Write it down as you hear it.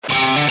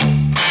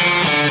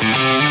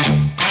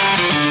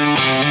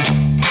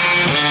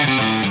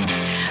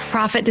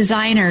Profit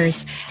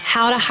Designers,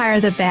 How to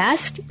Hire the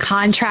Best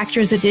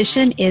Contractors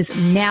Edition is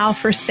now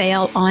for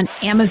sale on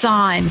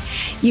Amazon.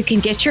 You can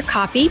get your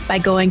copy by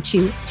going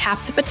to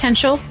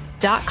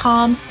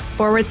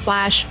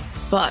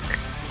tapthepotential.com/book.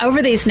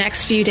 Over these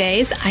next few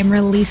days, I'm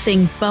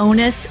releasing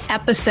bonus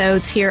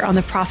episodes here on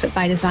the Profit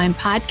by Design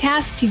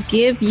podcast to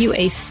give you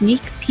a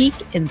sneak peek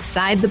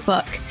inside the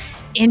book.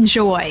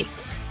 Enjoy.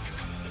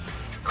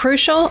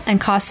 Crucial and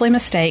costly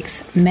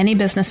mistakes many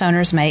business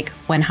owners make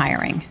when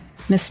hiring.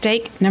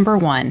 Mistake number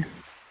 1.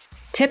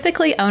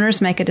 Typically,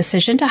 owners make a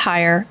decision to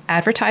hire,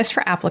 advertise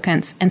for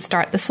applicants, and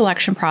start the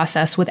selection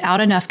process without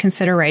enough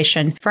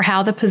consideration for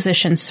how the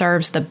position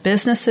serves the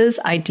business's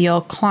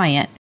ideal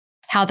client,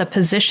 how the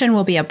position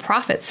will be a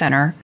profit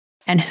center,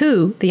 and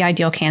who the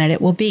ideal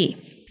candidate will be.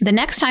 The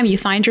next time you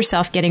find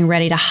yourself getting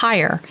ready to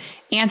hire,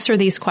 answer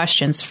these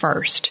questions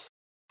first.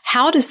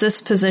 How does this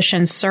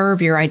position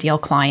serve your ideal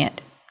client,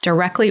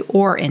 directly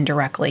or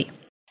indirectly?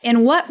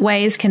 In what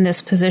ways can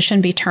this position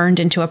be turned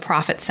into a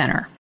profit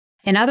center?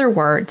 In other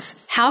words,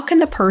 how can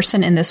the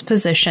person in this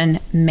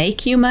position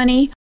make you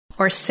money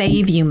or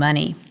save you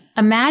money?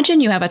 Imagine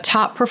you have a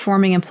top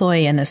performing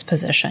employee in this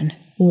position.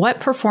 What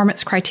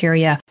performance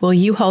criteria will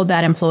you hold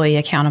that employee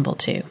accountable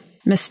to?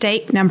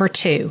 Mistake number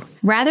 2.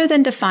 Rather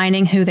than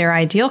defining who their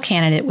ideal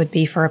candidate would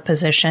be for a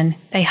position,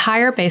 they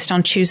hire based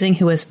on choosing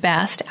who is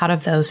best out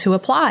of those who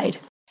applied.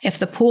 If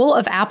the pool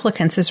of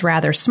applicants is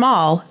rather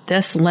small,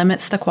 this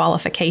limits the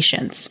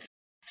qualifications.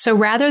 So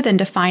rather than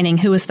defining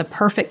who is the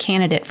perfect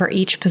candidate for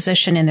each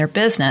position in their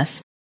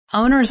business,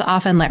 owners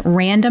often let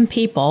random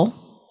people,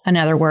 in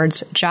other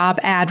words, job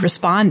ad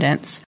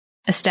respondents,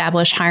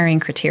 establish hiring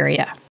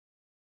criteria.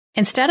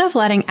 Instead of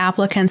letting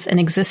applicants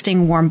and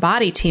existing warm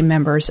body team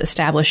members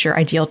establish your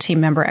ideal team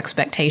member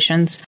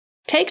expectations,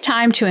 take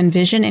time to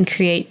envision and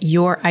create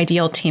your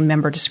ideal team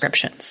member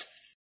descriptions.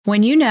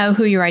 When you know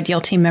who your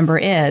ideal team member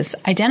is,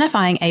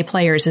 identifying A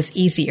players is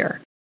easier.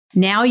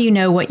 Now you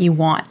know what you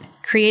want.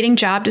 Creating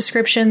job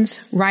descriptions,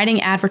 writing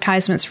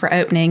advertisements for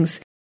openings,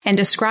 and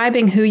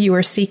describing who you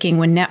are seeking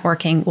when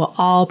networking will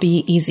all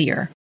be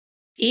easier.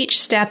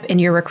 Each step in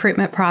your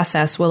recruitment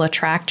process will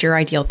attract your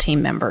ideal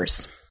team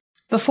members.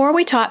 Before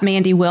we taught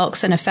Mandy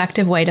Wilkes an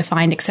effective way to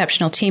find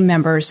exceptional team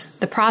members,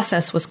 the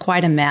process was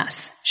quite a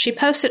mess. She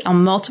posted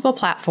on multiple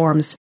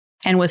platforms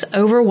and was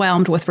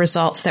overwhelmed with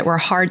results that were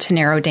hard to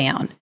narrow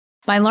down.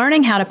 By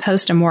learning how to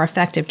post a more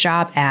effective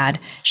job ad,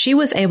 she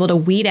was able to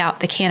weed out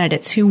the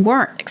candidates who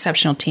weren't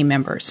exceptional team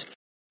members.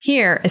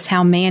 Here is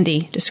how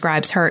Mandy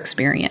describes her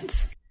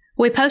experience.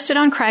 We posted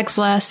on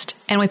Craigslist,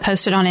 and we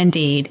posted on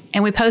Indeed,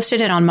 and we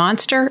posted it on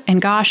Monster,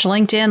 and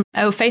LinkedIn,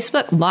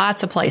 Facebook,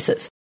 lots of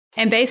places.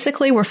 And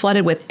basically, we're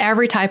flooded with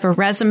every type of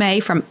resume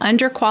from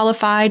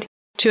underqualified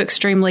to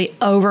extremely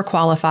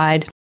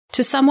overqualified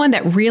to someone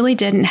that really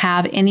didn't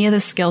have any of the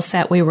skill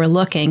set we were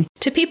looking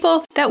to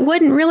people that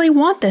wouldn't really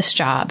want this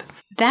job.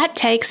 That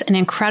takes an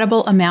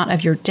incredible amount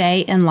of your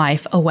day and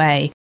life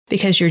away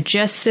because you're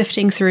just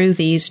sifting through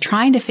these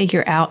trying to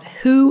figure out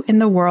who in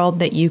the world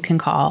that you can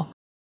call.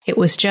 It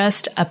was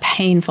just a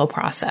painful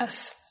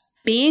process.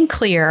 Being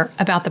clear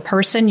about the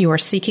person you are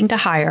seeking to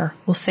hire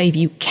will save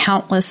you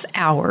countless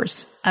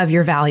hours of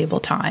your valuable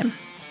time.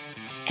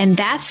 And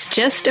that's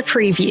just a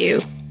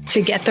preview.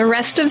 To get the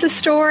rest of the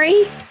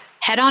story,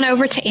 head on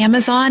over to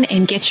Amazon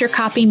and get your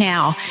copy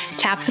now.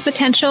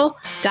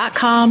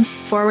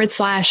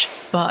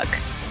 tapthepotential.com/book.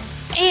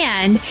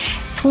 And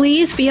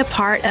please be a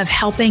part of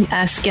helping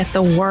us get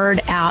the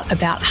word out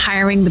about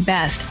hiring the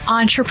best.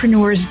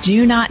 Entrepreneurs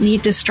do not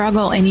need to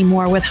struggle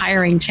anymore with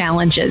hiring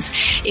challenges.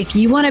 If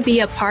you want to be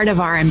a part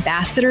of our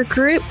ambassador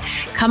group,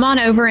 come on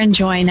over and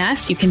join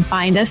us. You can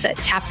find us at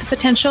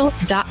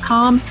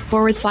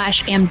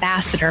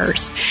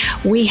tapthepotential.com/ambassadors.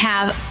 We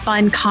have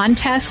fun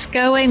contests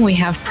going. We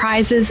have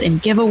prizes and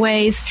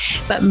giveaways,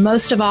 but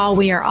most of all,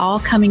 we are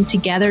all coming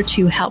together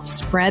to help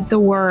spread the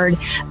word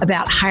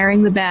about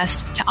hiring the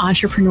best to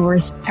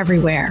entrepreneurs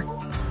everywhere.